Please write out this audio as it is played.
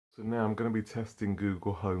So now I'm going to be testing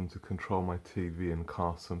Google Home to control my TV and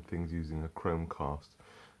cast some things using a Chromecast.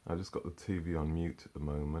 I just got the TV on mute at the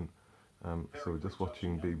moment, so we're just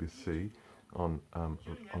watching BBC on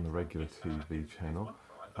the regular TV channel.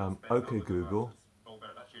 Okay Google,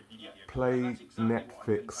 play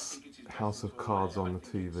Netflix House of Cards on the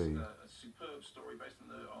TV.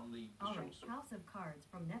 Alright, House of Cards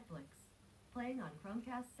from Netflix. Playing on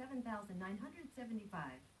Chromecast 7975.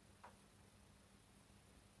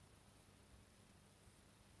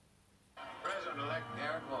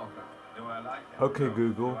 Okay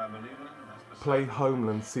Google, play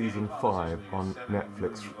Homeland Season 5 on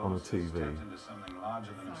Netflix on the TV.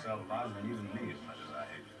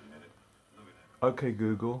 Okay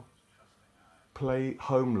Google, play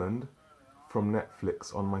Homeland from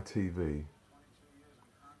Netflix on my TV.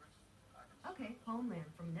 Okay, Homeland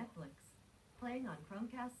from Netflix. Playing on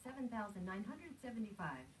Chromecast 7975.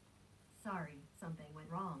 Sorry, something went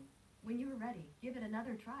wrong. When you are ready, give it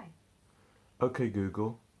another try. Okay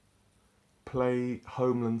Google, play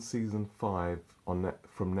Homeland Season 5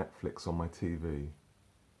 from Netflix on my TV.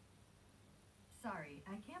 Sorry,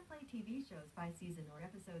 I can't play TV shows by season or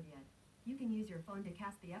episode yet. You can use your phone to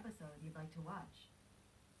cast the episode you'd like to watch.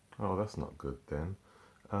 Oh, that's not good then.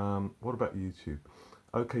 What about YouTube?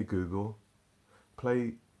 Okay Google,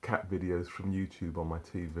 play cat videos from YouTube on my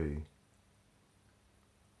TV.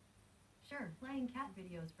 Sure, playing cat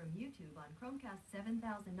videos from YouTube on Chromecast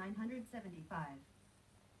 7975.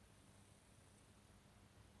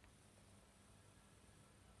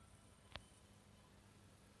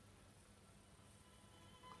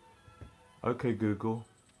 Okay Google,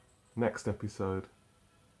 next episode.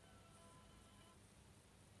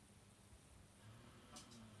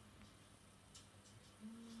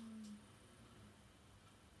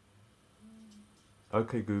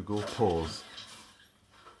 Okay Google, pause.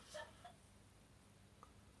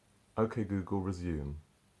 Okay Google, resume.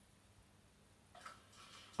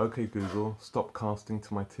 Okay Google, stop casting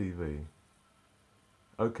to my TV.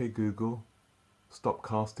 Okay Google, stop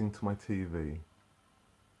casting to my TV.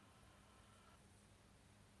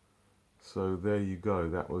 So there you go,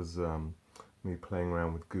 that was me playing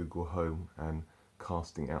around with Google Home and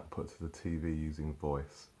casting output to the TV using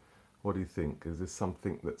voice. What do you think? Is this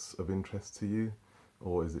something that's of interest to you,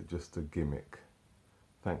 or is it just a gimmick?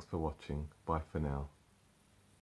 Thanks for watching. Bye for now.